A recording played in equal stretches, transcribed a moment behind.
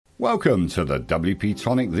Welcome to the WP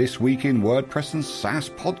Tonic This Week in WordPress and SaaS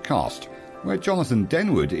podcast, where Jonathan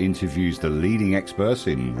Denwood interviews the leading experts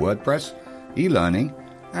in WordPress, e-learning,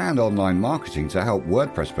 and online marketing to help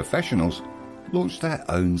WordPress professionals launch their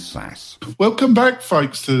own SaaS. Welcome back,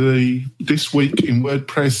 folks, to the This Week in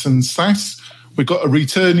WordPress and SaaS. We've got a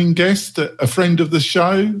returning guest, a friend of the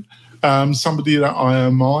show, somebody that I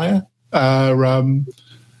admire,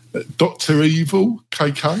 Dr. Evil,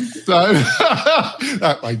 KK. So,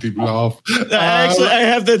 that made him laugh. Actually, I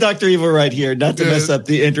have the Dr. Evil right here, not to mess up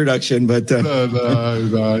the introduction, but...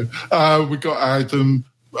 No. We got Adam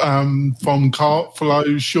from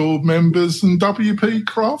Cartflow, Shore members and WP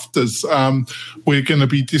Crafters. We're going to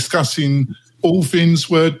be discussing all things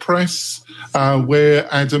WordPress,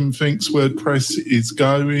 where Adam thinks WordPress is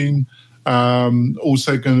going.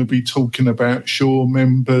 Also going to be talking about Shore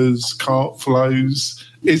members, Cartflows.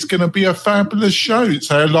 It's going to be a fabulous show.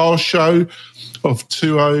 It's our last show of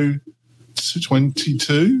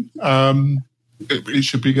 2022. It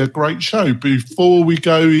should be a great show. Before we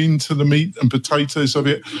go into the meat and potatoes of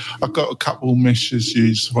it, I've got a couple of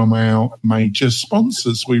messages from our major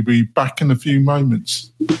sponsors. We'll be back in a few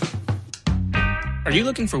moments. Are you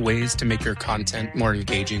looking for ways to make your content more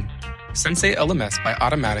engaging? Sensei LMS by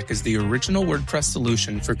Automattic is the original WordPress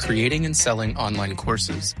solution for creating and selling online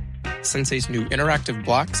courses. Sensei's new interactive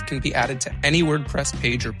blocks can be added to any WordPress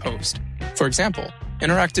page or post. For example,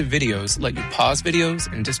 interactive videos let you pause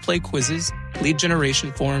videos and display quizzes, lead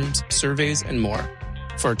generation forms, surveys, and more.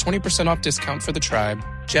 For a 20% off discount for the tribe,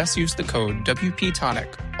 just use the code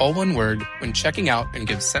WPTonic, all one word, when checking out and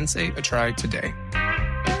give Sensei a try today.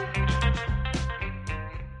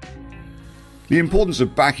 The importance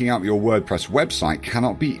of backing up your WordPress website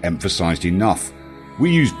cannot be emphasized enough. We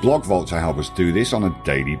use BlogVault to help us do this on a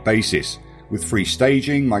daily basis. With free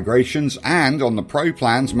staging, migrations, and on the Pro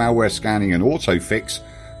plans, malware scanning and autofix,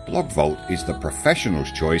 BlogVault is the professional's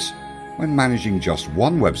choice when managing just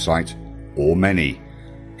one website or many.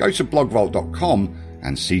 Go to blogvault.com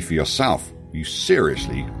and see for yourself. You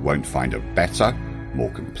seriously won't find a better,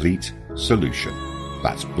 more complete solution.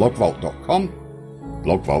 That's blogvault.com,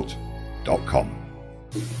 blogvault.com.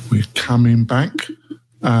 We're coming back.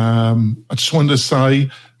 I just wanted to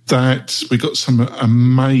say that we got some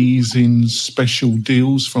amazing special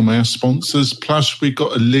deals from our sponsors. Plus, we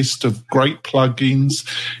got a list of great plugins.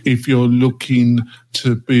 If you're looking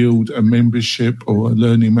to build a membership or a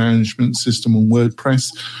learning management system on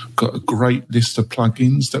WordPress, got a great list of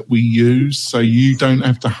plugins that we use, so you don't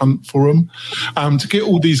have to hunt for them. To get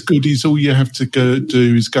all these goodies, all you have to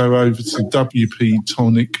do is go over to WP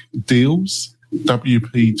Tonic Deals.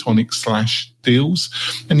 WP Tonic/deals,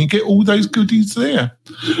 and you get all those goodies there.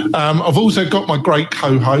 I've also got my great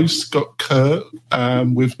co-host, got Kurt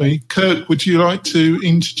with me. Kurt, would you like to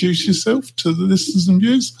introduce yourself to the listeners and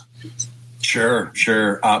viewers? Sure.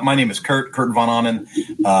 My name is Kurt Von Onen.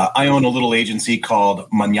 I own a little agency called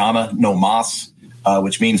Mañana No Mas,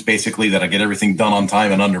 which means basically that I get everything done on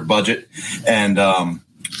time and under budget. And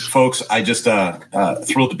folks, I just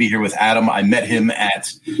thrilled to be here with Adam. I met him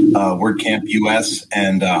at WordCamp US,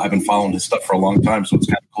 and I've been following his stuff for a long time, so it's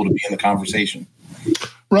kind of cool to be in the conversation.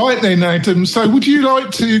 Right then, Adam. So would you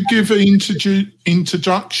like to give an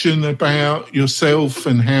introduction about yourself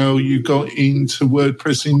and how you got into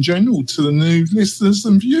WordPress in general to the new listeners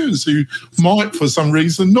and viewers who might, for some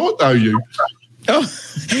reason, not know you? Oh,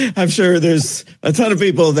 I'm sure there's a ton of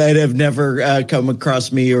people that have never come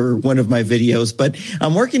across me or one of my videos, but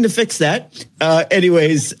I'm working to fix that.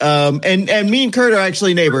 And me and Kurt are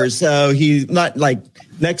actually neighbors. He's not like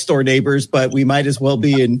next door neighbors, but we might as well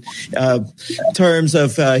be in terms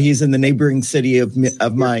of he's in the neighboring city of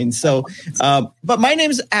mine. So, but my name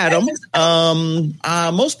is Adam.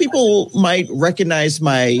 Most people might recognize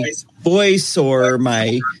my voice or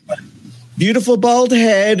my beautiful bald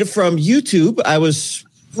head from YouTube. I was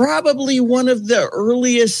probably one of the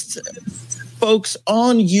earliest folks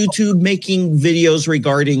on YouTube making videos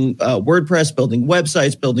regarding WordPress, building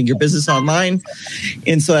websites, building your business online.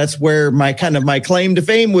 And so that's where my claim to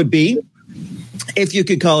fame would be, if you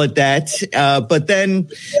could call it that. But then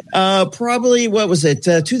probably,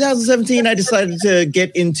 2017, I decided to get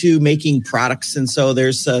into making products. And so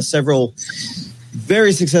there's several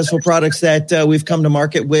very successful products that we've come to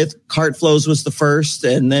market with. Cartflows was the first,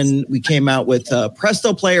 and then we came out with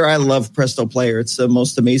Presto Player. I love Presto Player. It's the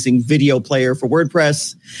most amazing video player for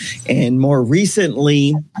WordPress. And more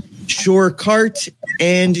recently, Shore Cart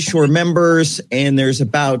and Shore Members. And there's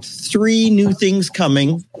about 3 new things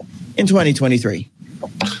coming in 2023.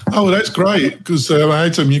 Oh, that's great, because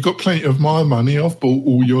Adam, you've got plenty of my money. I've bought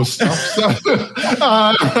all your stuff.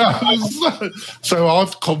 So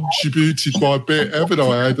I've contributed my bit, haven't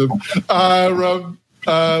I, Adam?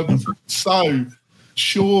 So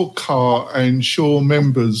Surecart and Sure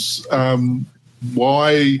members,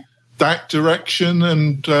 why that direction,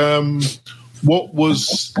 and what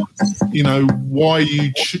was,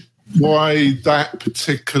 why that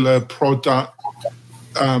particular product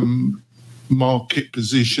market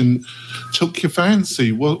position took your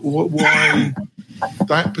fancy? Why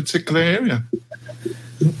that particular area?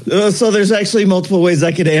 So there's actually multiple ways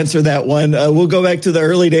I could answer that one. We'll go back to the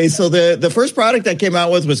early days. So the first product I came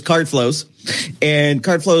out with was CartFlows, and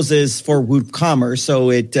CartFlows is for WooCommerce.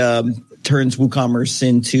 So it turns WooCommerce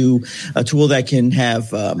into a tool that can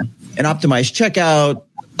have an optimized checkout,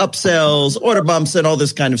 upsells, order bumps, and all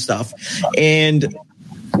this kind of stuff. And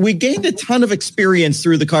we gained a ton of experience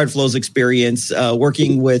through the CartFlows experience,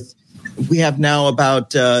 working with, we have now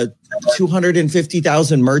about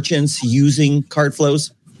 250,000 merchants using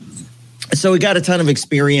CartFlows. So we got a ton of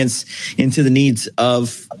experience into the needs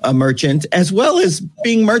of a merchant, as well as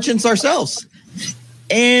being merchants ourselves.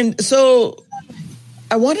 And so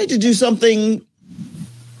I wanted to do something.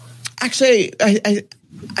 Actually,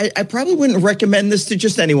 I probably wouldn't recommend this to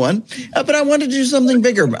just anyone, but I wanted to do something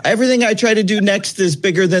bigger. Everything I try to do next is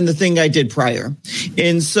bigger than the thing I did prior.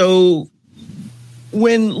 And so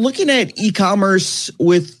when looking at e-commerce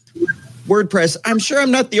with WordPress, I'm sure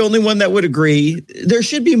I'm not the only one that would agree. There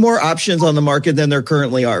should be more options on the market than there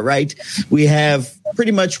currently are, right? We have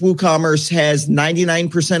pretty much WooCommerce has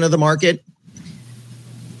 99% of the market.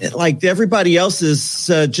 Like everybody else is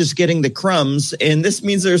just getting the crumbs. And this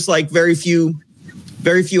means there's like very few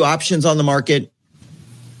options on the market.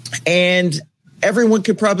 And everyone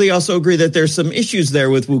could probably also agree that there's some issues there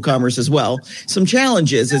with WooCommerce as well. Some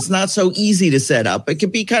challenges. It's not so easy to set up. It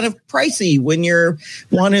could be kind of pricey when you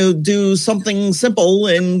want to do something simple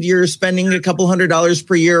and you're spending a couple $100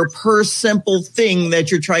 per year per simple thing that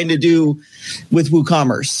you're trying to do with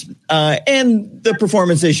WooCommerce, and the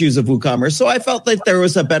performance issues of WooCommerce. So I felt like there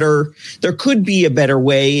could be a better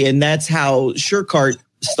way, and that's how Surecart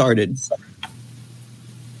started.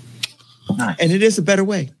 Nice. And it is a better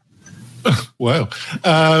way. Well,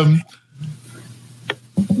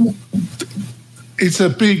 it's a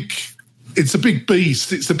big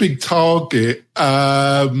beast. It's a big target.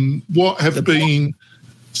 What have been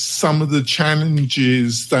some of the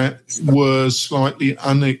challenges that were slightly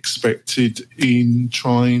unexpected in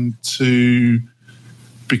trying to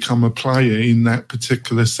become a player in that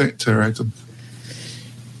particular sector, Adam?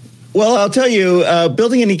 Well, I'll tell you,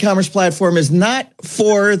 building an e-commerce platform is not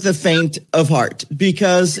for the faint of heart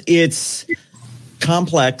because it's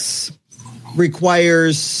complex,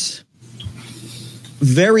 requires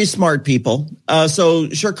very smart people. So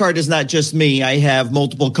Surecart is not just me. I have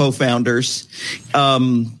multiple co-founders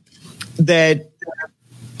that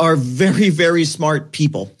are very, very smart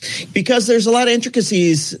people because there's a lot of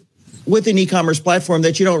intricacies with an e-commerce platform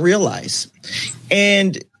that you don't realize.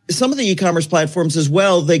 And some of the e-commerce platforms as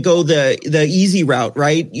well, they go the easy route,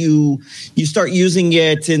 right? You start using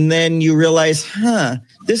it and then you realize,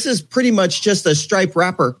 this is pretty much just a Stripe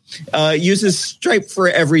wrapper. Uses Stripe for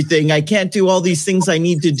everything. I can't do all these things I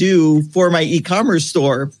need to do for my e-commerce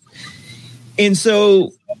store. And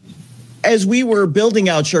so as we were building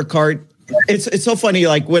out Surecart, it's so funny.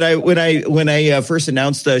 Like when I first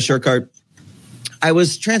announced Surecart, I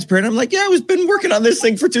was transparent. I'm like, I've been working on this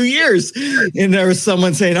thing for 2 years. And there was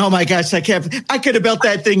someone saying, oh my gosh, I could have built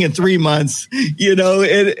that thing in 3 months,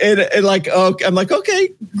 and like, oh, I'm like, okay,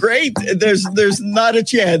 great. There's not a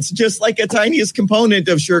chance. Just like a tiniest component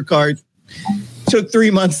of Surecart took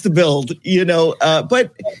 3 months to build,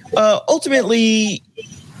 but ultimately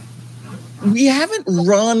we haven't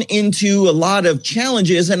run into a lot of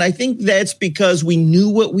challenges. And I think that's because we knew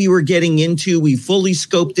what we were getting into. We fully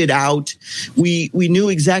scoped it out. We knew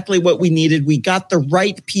exactly what we needed. We got the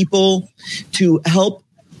right people to help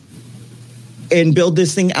and build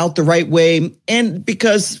this thing out the right way. And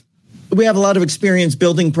because we have a lot of experience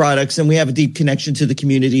building products and we have a deep connection to the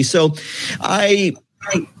community. So I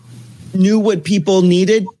knew what people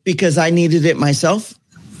needed because I needed it myself.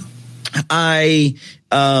 I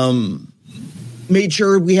made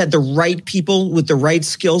sure we had the right people with the right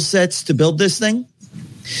skill sets to build this thing.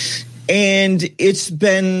 And it's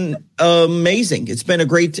been amazing. It's been a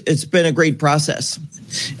great process.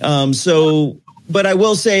 But I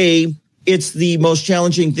will say it's the most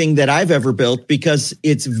challenging thing that I've ever built because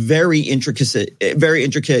it's very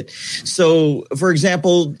intricate. So, for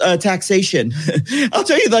example, taxation. I'll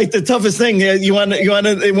tell you, like, the toughest thing. You want to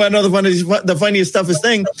know the funniest, toughest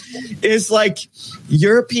thing is like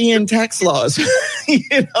European tax laws.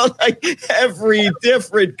 Like every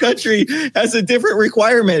different country has a different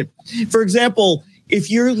requirement. For example, if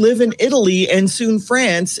you live in Italy and soon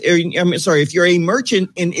France, if you're a merchant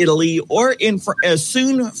in Italy or in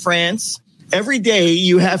soon France, every day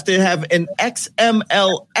you have to have an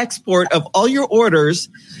XML export of all your orders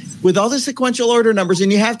with all the sequential order numbers,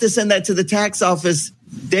 and you have to send that to the tax office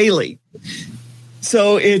daily.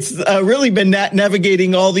 So it's really been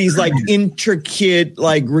navigating all these like intricate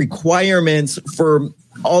like requirements for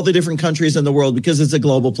all the different countries in the world because it's a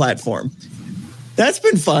global platform. That's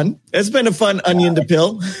been fun. It's been a fun onion to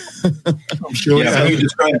peel. I'm sure. Yeah, you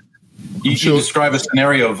describe a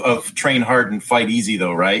scenario of train hard and fight easy,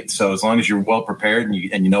 though, right? So as long as you're well prepared and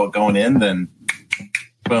you know it going in, then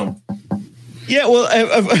boom. Yeah, well,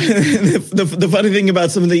 the funny thing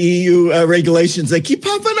about some of the EU regulations, they keep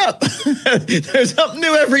popping up. There's something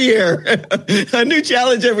new every year, a new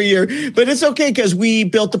challenge every year. But it's okay because we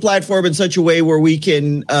built the platform in such a way where we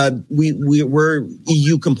can we're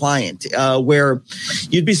EU compliant. Where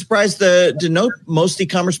you'd be surprised to note most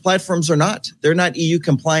e-commerce platforms are not. They're not EU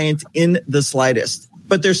compliant in the slightest.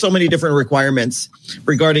 But there's so many different requirements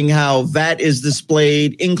regarding how VAT is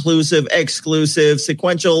displayed, inclusive, exclusive,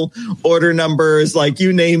 sequential order numbers, like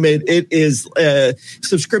you name it. It is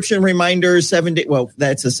subscription reminders, 7 day. Well,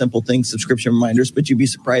 that's a simple thing, subscription reminders, but you'd be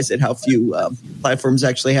surprised at how few platforms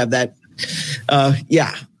actually have that.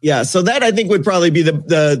 Yeah. So that I think would probably be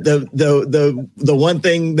the one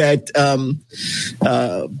thing that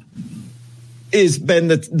has been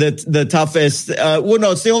the toughest. Well,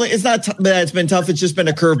 no, it's not that it's been tough. It's just been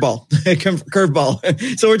a curveball.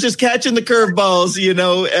 So we're just catching the curveballs,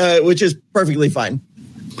 which is perfectly fine.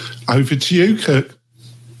 Over to you, Kurt.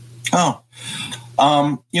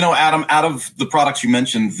 Adam, out of the products you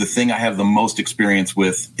mentioned, the thing I have the most experience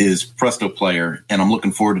with is Presto Player, and I'm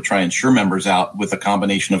looking forward to trying Sure members out with a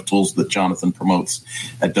combination of tools that Jonathan promotes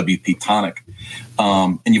at WP Tonic.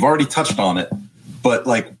 And you've already touched on it. But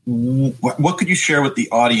like, what could you share with the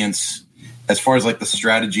audience as far as like the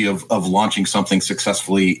strategy of launching something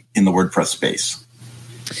successfully in the WordPress space?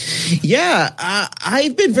 Yeah,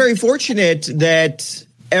 I've been very fortunate that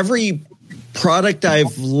every product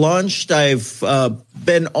I've launched, I've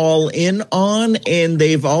been all in on, and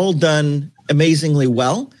they've all done amazingly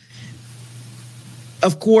well.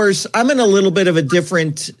 Of course, I'm in a little bit of a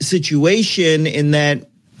different situation in that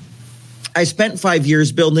I spent 5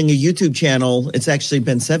 years building a YouTube channel. It's actually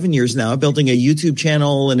been 7 years now, building a YouTube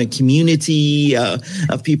channel and a community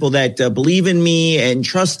of people that believe in me and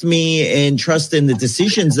trust in the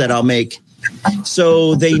decisions that I'll make.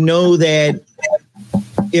 So they know that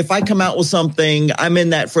if I come out with something, I'm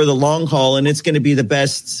in that for the long haul and it's going to be the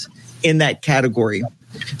best in that category.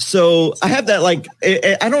 So I have that, like,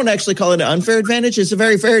 I don't actually call it an unfair advantage. It's a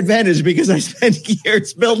very fair advantage because I spent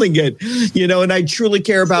years building it, and I truly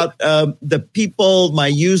care about the people, my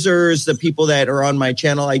users, the people that are on my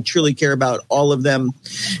channel. I truly care about all of them.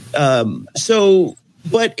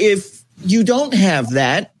 But if you don't have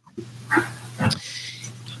that,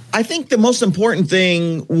 I think the most important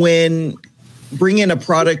thing when bringing a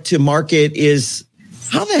product to market is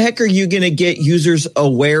how the heck are you going to get users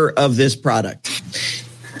aware of this product?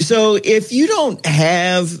 So if you don't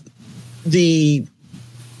have the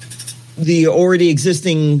already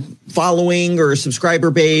existing following or subscriber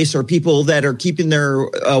base or people that are keeping their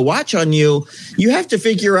watch on you, you have to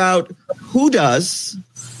figure out who does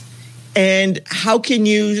and how can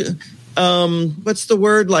you, what's the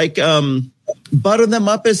word? Like butter them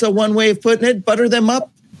up is a one way of putting it. Butter them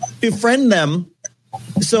up, befriend them.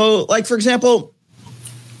 So like, for example,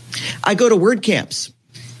 I go to WordCamps.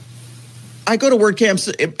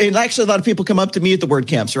 And actually a lot of people come up to me at the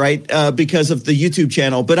WordCamps, right? Because of the YouTube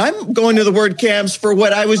channel. But I'm going to the WordCamps for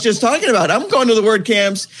what I was just talking about. I'm going to the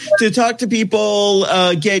WordCamps to talk to people,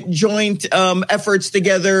 get joint efforts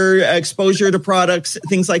together, exposure to products,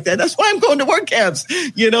 things like that. That's why I'm going to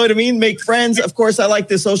WordCamps. You know what I mean? Make friends. Of course, I like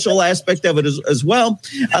the social aspect of it as well.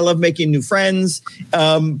 I love making new friends.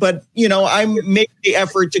 But, I made the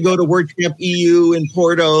effort to go to WordCamp EU in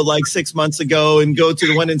Porto like 6 months ago and go to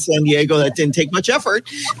the one in San Diego that didn't take much effort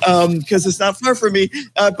because it's not far from me.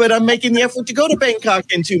 But I'm making the effort to go to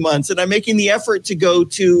Bangkok in 2 months, and I'm making the effort to go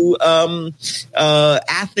to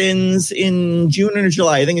Athens in June or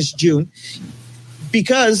July. I think it's June.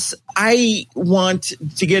 because I want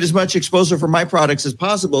to get as much exposure for my products as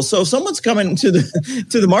possible. So if someone's coming to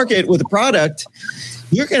the market with a product,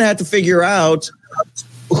 you're going to have to figure out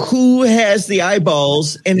who has the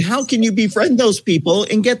eyeballs and how can you befriend those people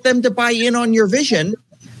and get them to buy in on your vision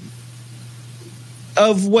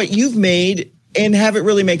of what you've made and have it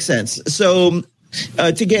really make sense. So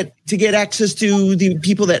to get access to the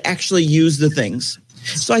people that actually use the things.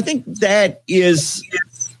 So I think that is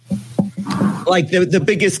like the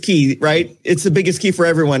biggest key, right? It's the biggest key for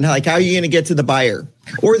everyone. Like, how are you going to get to the buyer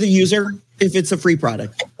or the user if it's a free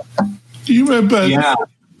product? Do you remember? Yeah.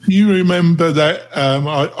 You remember that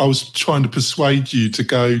I was trying to persuade you to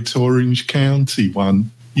go to Orange County one.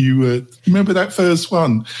 You remember that first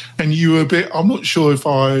one, and you were a bit. I'm not sure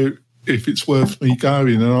if it's worth me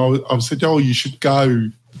going, and I said, "Oh, you should go."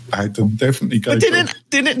 Adam, definitely go. But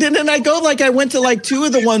didn't I go? Like, I went to like two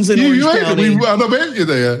of the ones in Orange County. I met you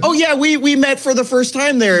there. Oh yeah, we met for the first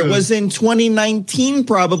time there. It was in 2019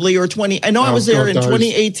 probably, or 20. I know I was there in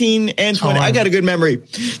 2018 and 20. I got a good memory.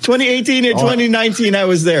 2018 and 2019, I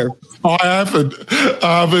was there. I haven't.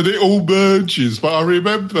 It all merges. But I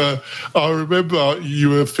remember you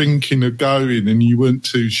were thinking of going and you weren't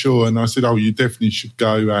too sure. And I said, "Oh, you definitely should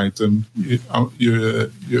go, Adam.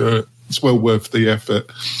 You're it's well worth the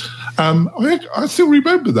effort." I still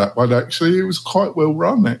remember that one, actually. It was quite well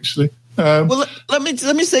run, actually. Well, let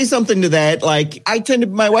me say something to that. Like,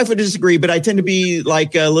 my wife would disagree, but I tend to be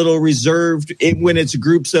like a little reserved when it's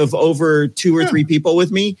groups of over 2 or 3 people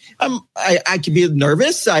with me. I can be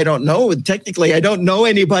nervous. I don't know. Technically, I don't know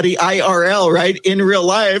anybody IRL, right, in real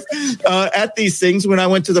life at these things when I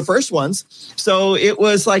went to the first ones. So it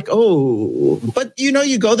was like, but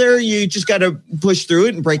you go there, you just got to push through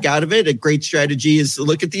it and break out of it. A great strategy is to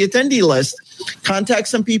look at the attendee list, contact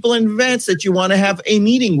some people in advance that you want to have a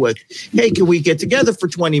meeting with. Hey, can we get together for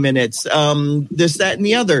 20 minutes? This, that, and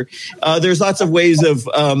the other. There's lots of ways of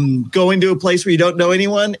going to a place where you don't know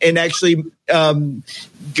anyone and actually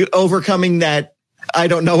overcoming that I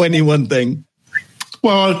don't know anyone thing.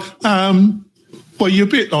 Well, you're a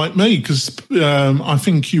bit like me, because I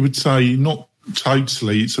think you would say not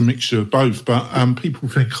totally, it's a mixture of both, but people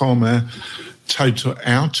think I'm a total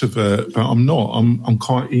outrovert, but I'm not. I'm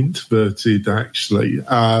quite introverted, actually.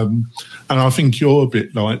 And I think you're a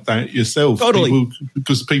bit like that yourself. Totally.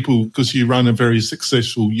 Because you run a very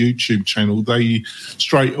successful YouTube channel, they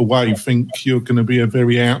straight away think you're going to be a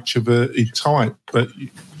very outroverted type, but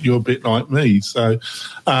you're a bit like me. So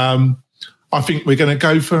I think we're going to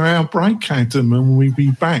go for our break, Adam, and we'll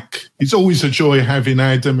be back. It's always a joy having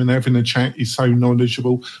Adam and having a chat. He's so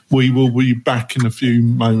knowledgeable. We will be back in a few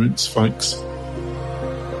moments, folks.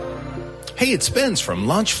 Hey, it's Spence from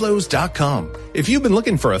LaunchFlows.com. If you've been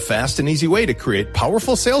looking for a fast and easy way to create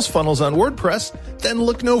powerful sales funnels on WordPress, then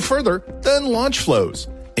look no further than LaunchFlows.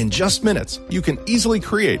 In just minutes, you can easily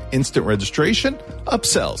create instant registration,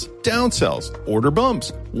 upsells, downsells, order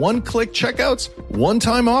bumps, one-click checkouts,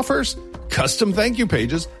 one-time offers, custom thank you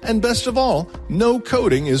pages, and best of all, no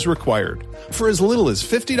coding is required. For as little as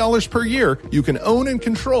 $50 per year, you can own and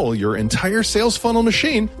control your entire sales funnel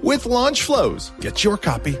machine with LaunchFlows. Get your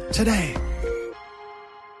copy today.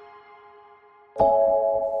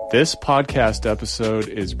 This podcast episode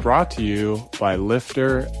is brought to you by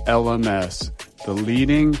Lifter LMS, the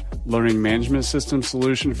leading learning management system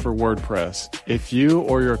solution for WordPress. If you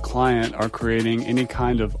or your client are creating any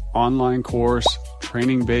kind of online course,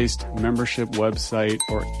 training-based membership website,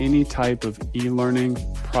 or any type of e-learning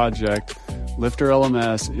project, Lifter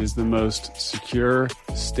LMS is the most secure,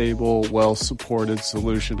 stable, well-supported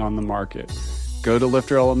solution on the market. Go to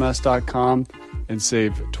lifterlms.com and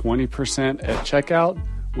save 20% at checkout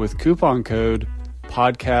with coupon code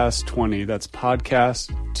podcast20. That's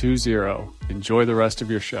podcast20. Enjoy the rest of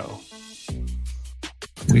your show.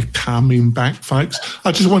 We're coming back, folks.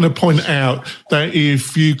 I just want to point out that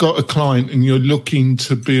if you got a client and you're looking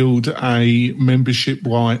to build a membership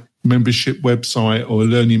website or a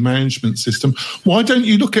learning management system, why don't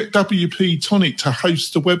you look at WP Tonic to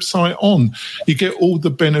host the website on? You get all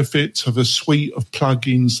the benefits of a suite of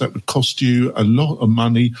plugins that would cost you a lot of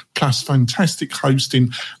money, plus fantastic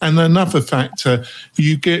hosting. And another factor,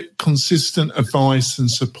 you get consistent advice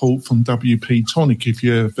and support from WP Tonic. If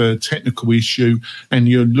you have a technical issue and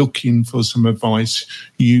you're looking for some advice,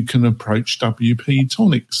 you can approach WP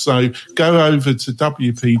Tonic. So go over to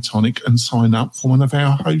WP Tonic and sign up for one of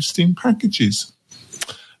our hosting packages.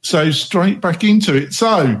 So straight back into it.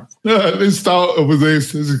 So let's start with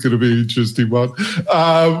this. This is going to be an interesting one.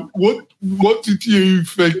 What did you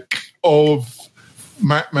think of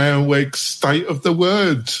Matt Mullenweg's State of the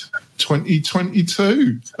Word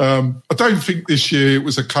 2022. I don't think this year it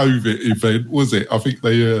was a COVID event, was it? I think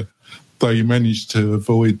they managed to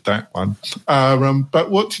avoid that one.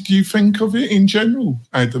 But what did you think of it in general,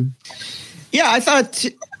 Adam? Yeah, I thought,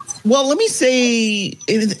 well, let me say,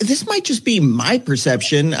 this might just be my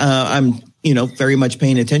perception. I'm, very much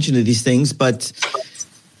paying attention to these things, but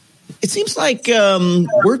it seems like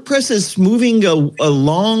WordPress is moving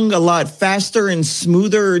along a lot faster and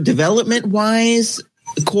smoother development-wise.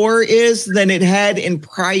 Core is than it had in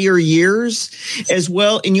prior years as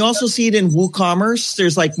well. And you also see it in WooCommerce.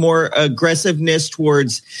 There's like more aggressiveness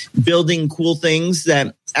towards building cool things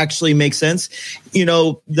that actually make sense.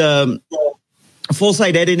 The full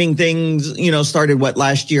site editing things, started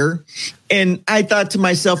last year. And I thought to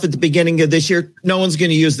myself at the beginning of this year, no one's going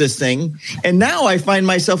to use this thing. And now I find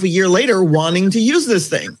myself a year later wanting to use this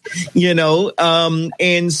thing,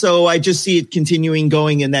 and so I just see it continuing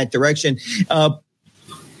going in that direction.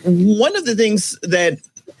 One of the things that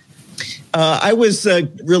I was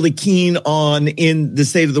really keen on in the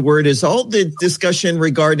State of the Word is all the discussion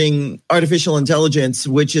regarding artificial intelligence,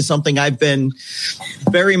 which is something I've been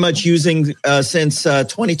very much using since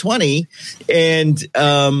 2020, and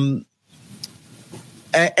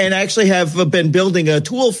actually have been building a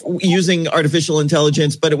tool using artificial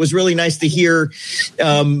intelligence. But it was really nice to hear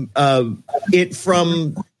it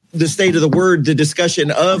from the State of the Word, the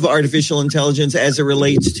discussion of artificial intelligence as it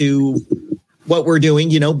relates to what we're doing,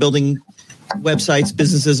 building websites,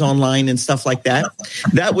 businesses online and stuff like that.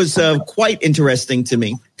 That was quite interesting to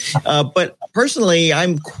me. But personally,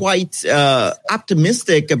 I'm quite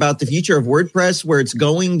optimistic about the future of WordPress, where it's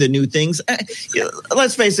going, the new things.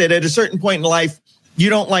 Let's face it, at a certain point in life, you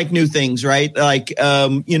don't like new things, right? Like,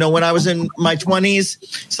 when I was in my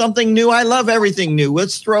 20s, something new. I love everything new.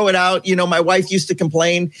 Let's throw it out. My wife used to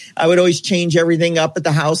complain. I would always change everything up at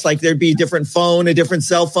the house. Like there'd be a different phone, a different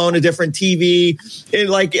cell phone, a different TV. And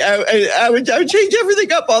I would change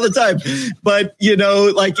everything up all the time. But,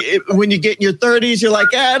 when you get in your 30s, you're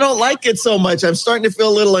like, I don't like it so much. I'm starting to feel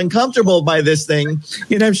a little uncomfortable by this thing.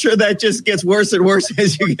 And I'm sure that just gets worse and worse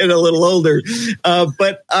as you get a little older.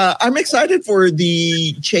 But I'm excited for the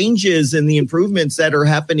changes and the improvements that are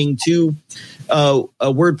happening to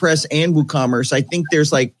WordPress and WooCommerce. I think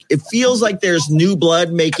it feels like there's new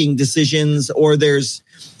blood making decisions, or there's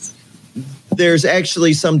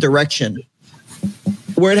actually some direction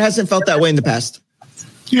where it hasn't felt that way in the past.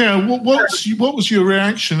 Yeah, what was your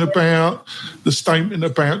reaction about the statement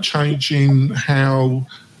about changing how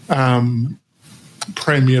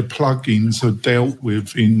Premier plugins are dealt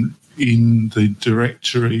with in the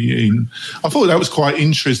directory? I thought that was quite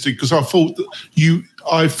interesting, because I thought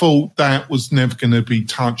that was never going to be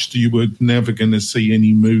touched. You were never going to see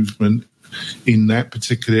any movement in that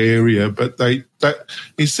particular area. But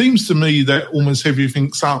it seems to me that almost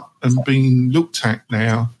everything's up and being looked at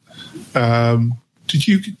now. Did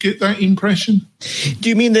you get that impression? Do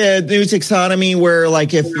you mean the new taxonomy where,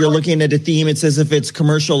 if you're looking at a theme, it says if it's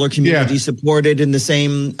commercial or community supported in the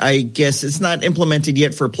same, I guess it's not implemented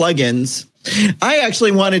yet for plugins. I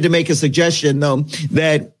actually wanted to make a suggestion, though,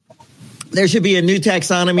 that there should be a new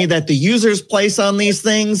taxonomy that the users place on these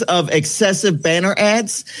things of excessive banner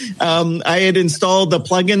ads. I had installed the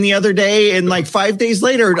plugin the other day, and 5 days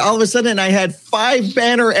later, all of a sudden I had 5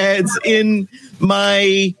 banner ads in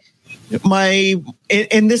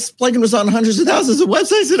and this plugin was on hundreds of thousands of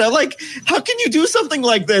websites, and I'm like, how can you do something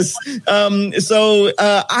like this? So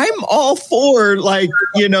I'm all for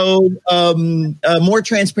more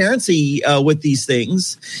transparency with these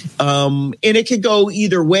things, and it could go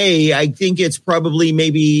either way. I think it's probably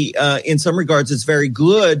maybe in some regards it's very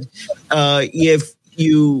good if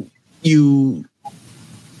you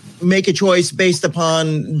make a choice based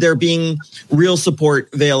upon there being real support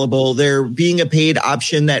available, there being a paid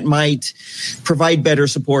option that might provide better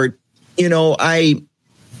support.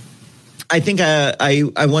 I think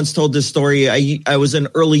I once told this story. I was an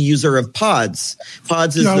early user of Pods.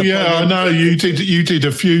 Pods is I know you did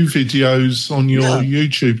a few videos on your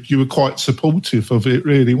YouTube. You were quite supportive of it,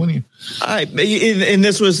 really, weren't you? And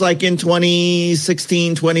this was in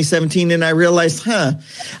 2016, 2017, and I realized,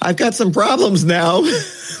 I've got some problems now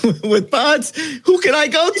with Pods. Who can I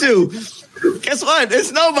go to? Guess what?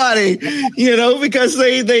 It's nobody, because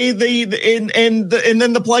they and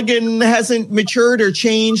then the plugin hasn't matured or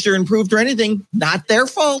changed or improved or anything. Not their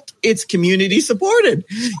fault. It's community supported,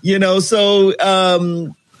 so,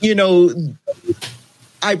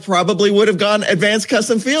 I probably would have gone advanced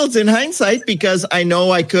custom fields in hindsight, because I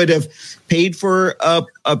know I could have paid for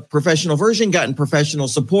a professional version, gotten professional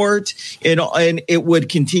support, and it would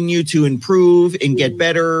continue to improve and get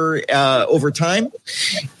better over time.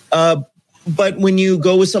 But when you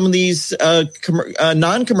go with some of these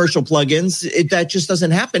non-commercial plugins, that just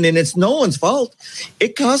doesn't happen, and it's no one's fault.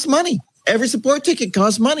 It costs money. Every support ticket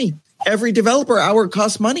costs money. Every developer hour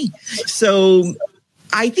costs money. So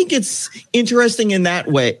I think it's interesting in that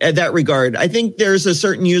way, at that regard. I think there's a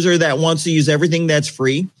certain user that wants to use everything that's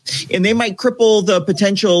free, and they might cripple the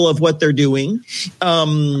potential of what they're doing.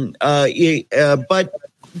 But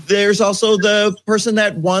there's also the person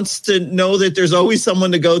that wants to know that there's always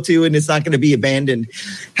someone to go to and it's not going to be abandoned.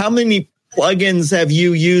 How many plugins have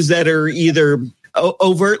you used that are either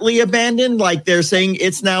overtly abandoned, like they're saying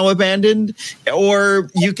it's now abandoned, or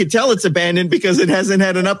you could tell it's abandoned because it hasn't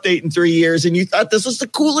had an update in 3 years and you thought this was the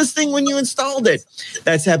coolest thing when you installed it?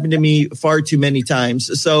 That's happened to me far too many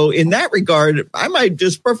times. So in that regard, I might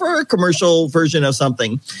just prefer a commercial version of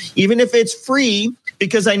something, even if it's free,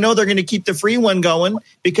 because I know they're going to keep the free one going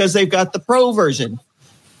because they've got the pro version.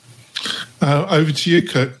 Over to you,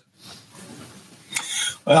 Kurt.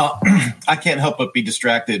 Well, I can't help but be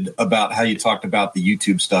distracted about how you talked about the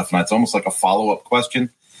YouTube stuff, and it's almost like a follow-up question.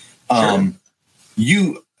 Sure.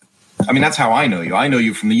 That's how I know you. I know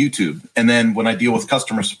you from the YouTube. And then when I deal with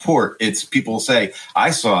customer support, it's people say,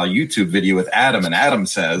 I saw a YouTube video with Adam, and Adam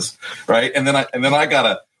says, right? And then I got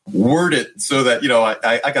to word it so that,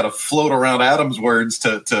 I got to float around Adam's words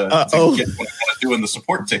to get what I want to do in the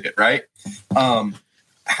support ticket, right? And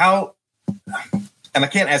I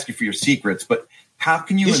can't ask you for your secrets, but how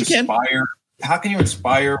can you inspire? How can you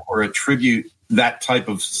inspire or attribute that type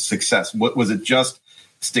of success? What was it? Just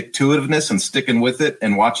stick-to-itiveness and sticking with it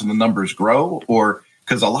and watching the numbers grow, or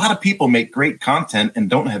because a lot of people make great content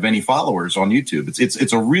and don't have any followers on YouTube?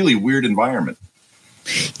 It's a really weird environment.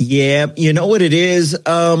 Yeah, you know what it is.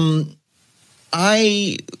 I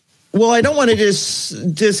don't want to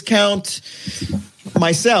discount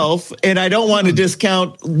myself, and I don't want to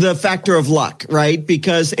discount the factor of luck, right?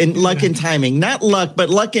 Because luck and timing, not luck, but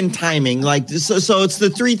luck and timing. Like so it's the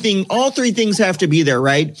three thing. All three things have to be there,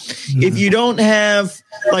 right? Mm-hmm. If you don't have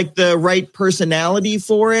like the right personality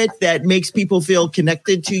for it, that makes people feel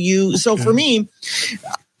connected to you. So for me,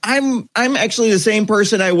 I'm actually the same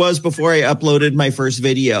person I was before I uploaded my first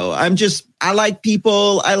video. I like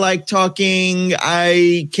people. I like talking.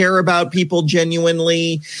 I care about people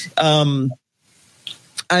genuinely.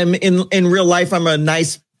 I'm in real life, I'm a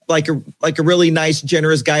nice, like a really nice,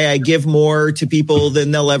 generous guy. I give more to people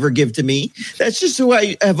than they'll ever give to me. That's just who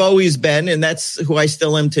I have always been, and that's who I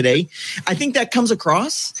still am today. I think that comes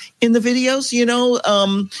across in the videos,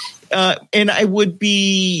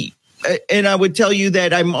 and I would tell you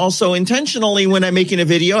that I'm also intentionally, when I'm making a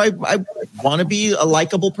video, I want to be a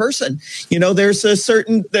likable person. There's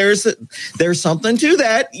something to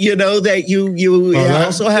that, that you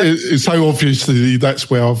also have. It's so obviously that's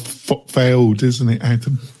where I've failed, isn't it,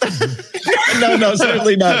 Adam? No,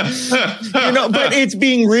 certainly not. But it's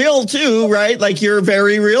being real too, right? Like you're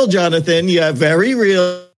very real, Jonathan. Yeah, very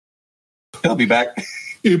real. He'll be back.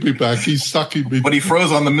 He'll be back. He's stuck in me. But he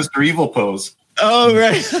froze on the Mr. Evil pose. Oh,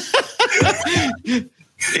 right.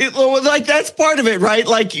 Like that's part of it, right?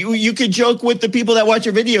 Like you could joke with the people that watch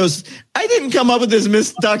your videos. I didn't come up with this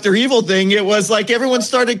Miss Dr. Evil thing. It was like everyone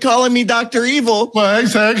started calling me Dr. Evil. Well,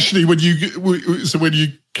 it's actually when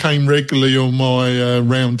you came regularly on my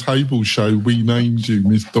round table show, we named you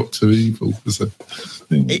Miss Dr. Evil.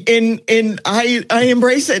 And I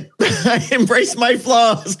embrace it. I embrace my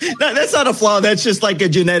flaws. No, that's not a flaw. That's just like a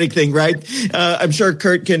genetic thing, right? I'm sure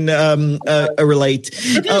Kurt can relate.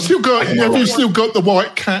 Have you still got the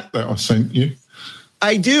white cat that I sent you?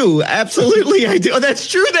 I do. Absolutely. I do. Oh, that's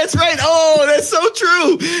true. That's right. Oh, that's so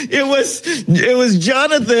true. It was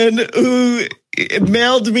Jonathan who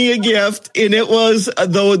mailed me a gift, and it was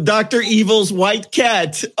the Dr. Evil's white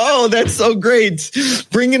cat. Oh, that's so great.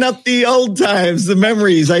 Bringing up the old times, the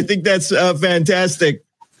memories. I think that's fantastic.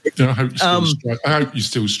 I hope you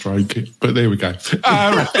still strike it, but there we go.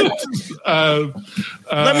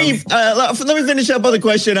 Let me finish up on the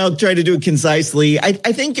question. I'll try to do it concisely. I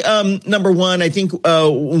think number one,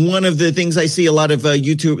 one of the things I see a lot of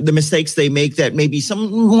YouTube, the mistakes they make, that maybe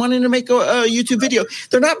someone wanting to make a YouTube video,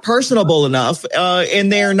 they're not personable enough,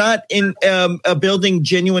 and they're not in building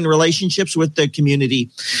genuine relationships with the community.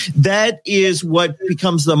 That is what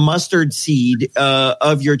becomes the mustard seed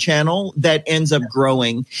of your channel that ends up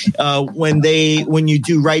growing. When you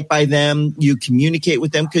do right by them, you communicate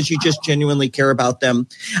with them because you just genuinely care about them.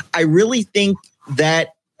 I really think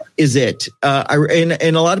that is it.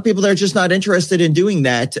 And a lot of people are just not interested in doing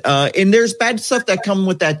that. And there's bad stuff that come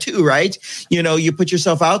with that too, right? You put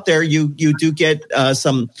yourself out there, you do get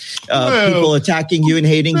some people attacking you and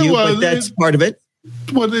hating you, but that's part of it.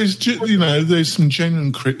 Well, there's some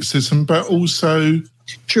genuine criticism, but also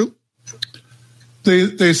true.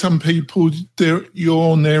 there's some people,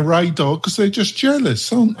 you're on their radar because they're just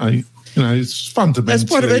jealous, aren't they? You know, it's fundamentally, that's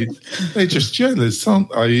part of it. They're just jealous,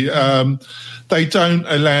 aren't they? They don't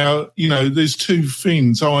allow, you know, there's two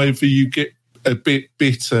things. Either you get a bit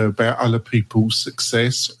bitter about other people's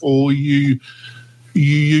success, or you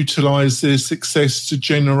utilise their success to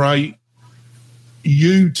generate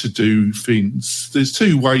you to do things. There's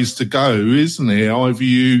two ways to go, isn't there? Either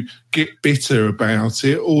you get bitter about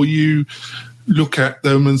it, or you look at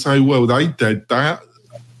them and say, well, they did that.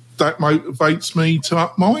 That motivates me to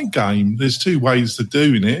up my game. There's two ways of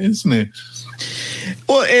doing it, isn't it?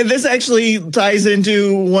 Well, and this actually ties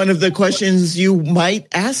into one of the questions you might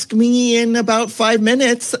ask me in about 5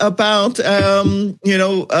 minutes about, books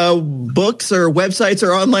or websites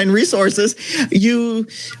or online resources.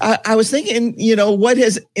 I was thinking, you know, what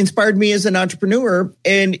has inspired me as an entrepreneur,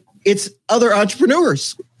 and it's other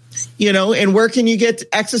entrepreneurs. You know, and where can you get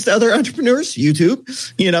access to other entrepreneurs?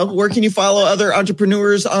 YouTube. You know, where can you follow other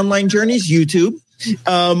entrepreneurs' online journeys? YouTube.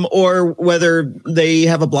 Or whether they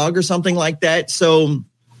have a blog or something like that. So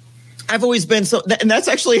I've always been and that's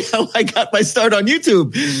actually how I got my start on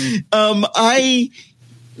YouTube. I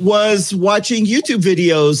was watching YouTube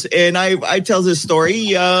videos, and I tell this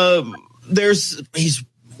story. He's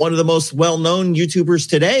one of the most well-known YouTubers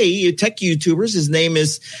today, tech YouTubers. His name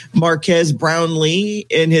is Marques Brownlee,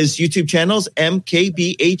 and his YouTube channel is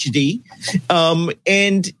MKBHD.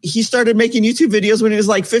 And he started making YouTube videos when he was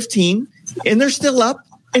like 15, and they're still up.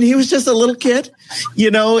 And he was just a little kid, you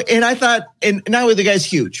know, and I thought, and now the guy's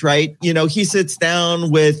huge, right? You know, he sits down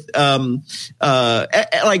with,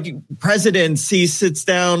 like presidents. He sits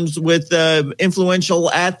down with, influential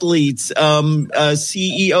athletes,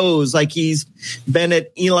 CEOs, like he's been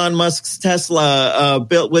at Elon Musk's Tesla,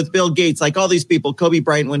 built with Bill Gates, like all these people, Kobe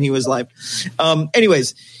Bryant when he was alive.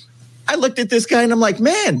 Anyways, I looked at this guy and I'm like,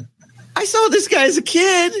 man, I saw this guy as a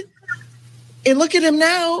kid. And look at him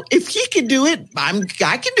now. If he can do it, I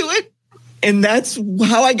can do it. And that's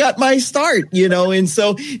how I got my start, you know? And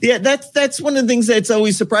so, yeah, that's one of the things that's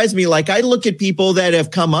always surprised me. Like, I look at people that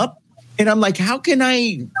have come up and I'm like,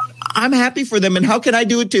 I'm happy for them. And how can I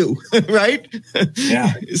do it too? Right.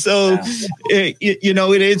 Yeah. So,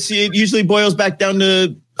 it usually boils back down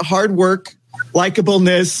to hard work,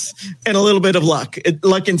 likableness, and a little bit of luck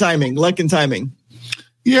and timing.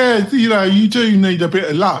 Yeah, you know, you do need a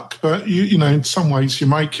bit of luck, but you know, in some ways you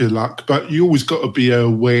make your luck, but you always got to be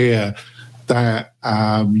aware that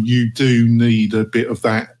you do need a bit of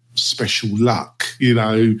that special luck. You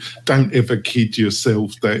know, don't ever kid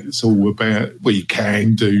yourself that it's all about, well, you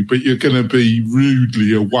can do, but you're going to be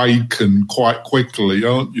rudely awakened quite quickly,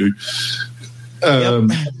 aren't you?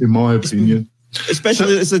 In my opinion.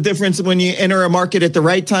 Especially, it's a difference when you enter a market at the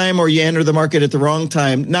right time or you enter the market at the wrong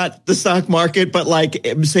time. Not the stock market, but like,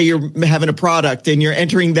 say you're having a product and you're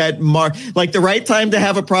entering that like the right time to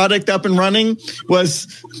have a product up and running was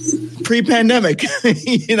pre-pandemic.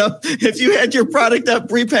 You know, if you had your product up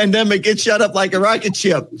pre-pandemic, it shut up like a rocket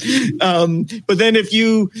ship. But then if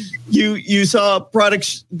you saw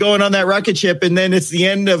products going on that rocket ship and then it's the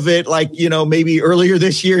end of it, like, you know, maybe earlier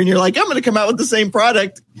this year, and you're like, I'm going to come out with the same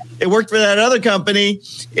product. It worked for that other company,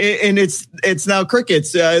 and it's now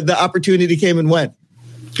crickets. The opportunity came and went.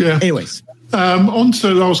 Yeah. Anyways. On to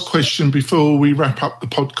the last question before we wrap up the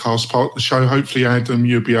podcast part of the show. Hopefully, Adam,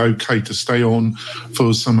 you'll be okay to stay on for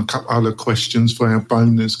a couple other questions for our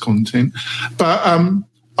bonus content. But I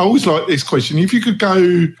always like this question. If you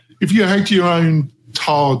had your own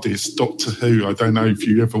TARDIS, Doctor Who, I don't know if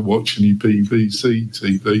you ever watch any BBC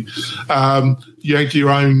TV, you had your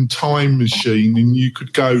own time machine and you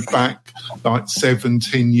could go back like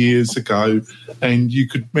 7-10 years ago and you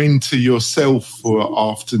could mentor yourself for an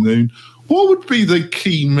afternoon. What would be the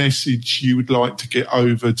key message you would like to get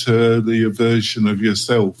over to the version of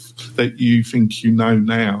yourself that you think you know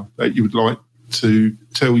now, that you would like to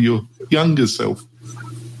tell your younger self?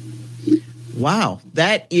 Wow,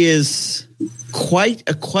 that is quite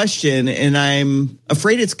a question, and I'm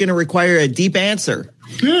afraid it's going to require a deep answer.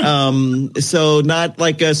 Yeah. So not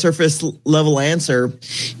like a surface level answer,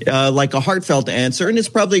 like a heartfelt answer. And it's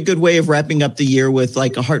probably a good way of wrapping up the year with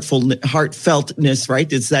like a heartfeltness,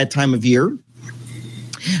 right? It's that time of year.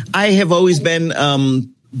 I have always been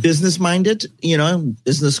business minded, you know,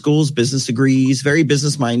 business schools, business degrees, very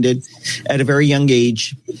business minded at a very young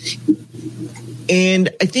age. And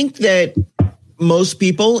I think that most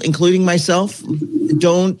people, including myself,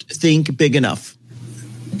 don't think big enough.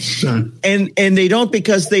 Sure. And they don't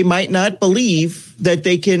because they might not believe that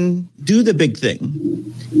they can do the big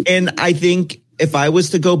thing. And I think if I was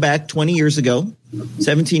to go back 20 years ago,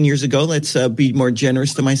 17 years ago, let's be more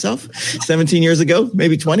generous to myself, 17 years ago,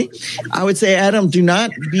 maybe 20, I would say, Adam, do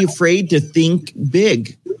not be afraid to think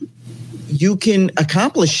big. You can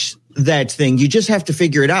accomplish that thing. You just have to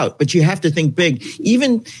figure it out, but you have to think big.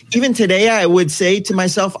 Even today, I would say to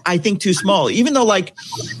myself, I think too small, even though like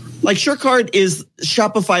SureCart is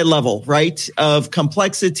Shopify level, right? Of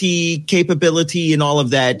complexity, capability, and all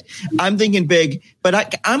of that. I'm thinking big,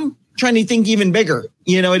 but I'm trying to think even bigger.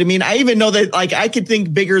 You know what I mean? I even know that like I could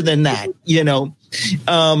think bigger than that, you know?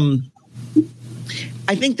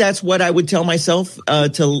 I think that's what I would tell myself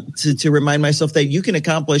to remind myself that you can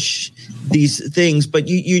accomplish these things, but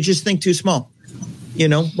you just think too small. You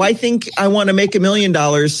know, why think I want to make $1 million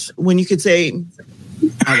when you could say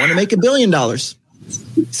I want to make $1 billion?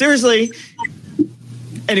 Seriously.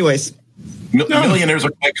 Anyways, millionaires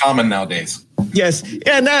are quite common nowadays. Yes,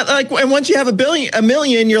 and and once you have $1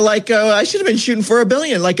 million, you're like, I should have been shooting for $1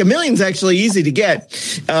 billion. Like $1 million's actually easy to get.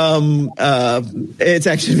 It's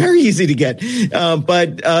actually very easy to get,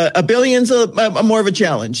 but $1 billion's a more of a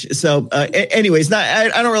challenge. So, anyways, I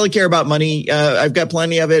don't really care about money. I've got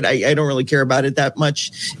plenty of it. I don't really care about it that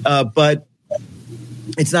much, but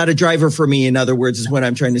it's not a driver for me, in other words, is what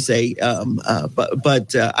I'm trying to say.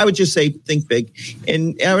 But I would just say think big.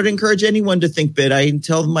 And I would encourage anyone to think big. I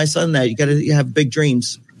tell my son that you got to have big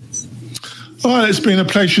dreams. All right, it's been a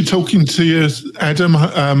pleasure talking to you, Adam.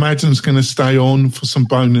 Adam's going to stay on for some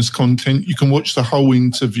bonus content. You can watch the whole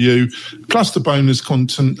interview, plus the bonus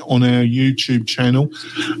content on our YouTube channel.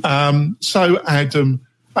 So, Adam,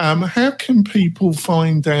 how can people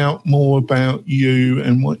find out more about you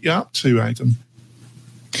and what you're up to, Adam?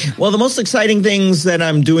 Well, the most exciting things that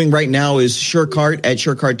I'm doing right now is SureCart at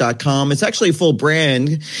SureCart.com. It's actually a full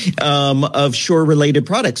brand of Shure-related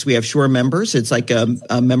products. We have Shure Members. It's like a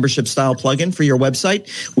membership-style plugin for your website.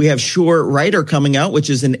 We have Shure Writer coming out, which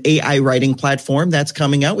is an AI writing platform that's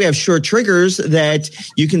coming out. We have Shure Triggers that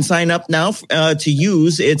you can sign up now to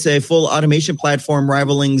use. It's a full automation platform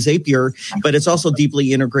rivaling Zapier, but it's also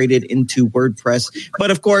deeply integrated into WordPress. But,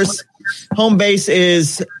 of course, home base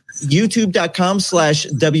is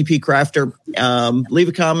youtube.com/WPCrafter. Leave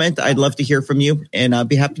a comment. I'd love to hear from you, and I'll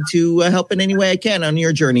be happy to help in any way I can on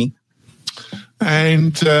your journey.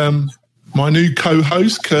 And my new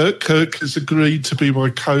co-host, Kirk has agreed to be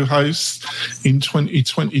my co-host in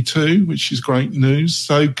 2022, which is great news.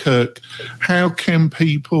 So, Kirk, how can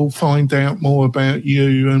people find out more about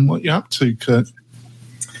you and what you're up to, Kirk?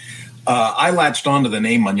 I latched on to the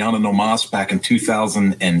name Mañana No Mas back in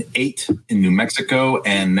 2008 in New Mexico.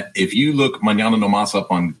 And if you look Mañana No Mas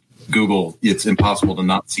up on Google, it's impossible to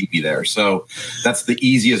not see me there. So that's the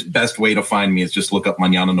easiest, best way to find me is just look up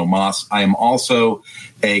Mañana No Mas. I am also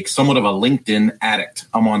somewhat of a LinkedIn addict.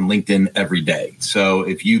 I'm on LinkedIn every day. So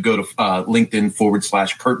if you go to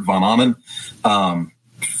LinkedIn/Kurt Von Ahnen,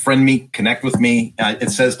 friend me, connect with me.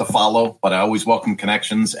 It says to follow, but I always welcome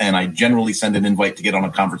connections, and I generally send an invite to get on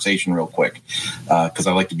a conversation real quick because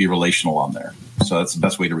I like to be relational on there. So that's the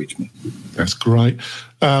best way to reach me. That's great.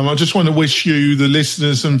 I just want to wish you, the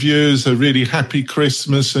listeners and viewers, a really happy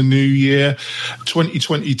Christmas and New Year.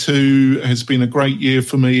 2022 has been a great year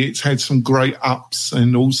for me. It's had some great ups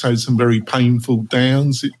and also some very painful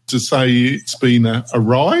downs. To say it's been a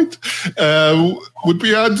ride would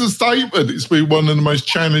be an understatement. It's been one of the most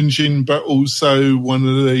challenging, but also one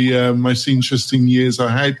of the most interesting years I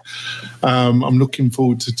had. I'm looking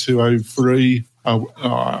forward to 2003. I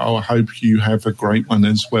hope you have a great one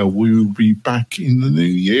as well. We will be back in the new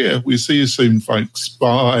year. We'll see you soon, folks.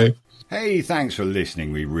 Bye. Hey, thanks for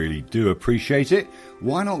listening. We really do appreciate it.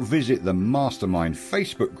 Why not visit the Mastermind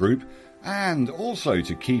Facebook group? And also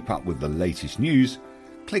to keep up with the latest news,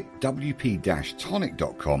 click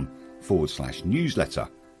wp-tonic.com/newsletter.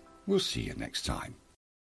 We'll see you next time.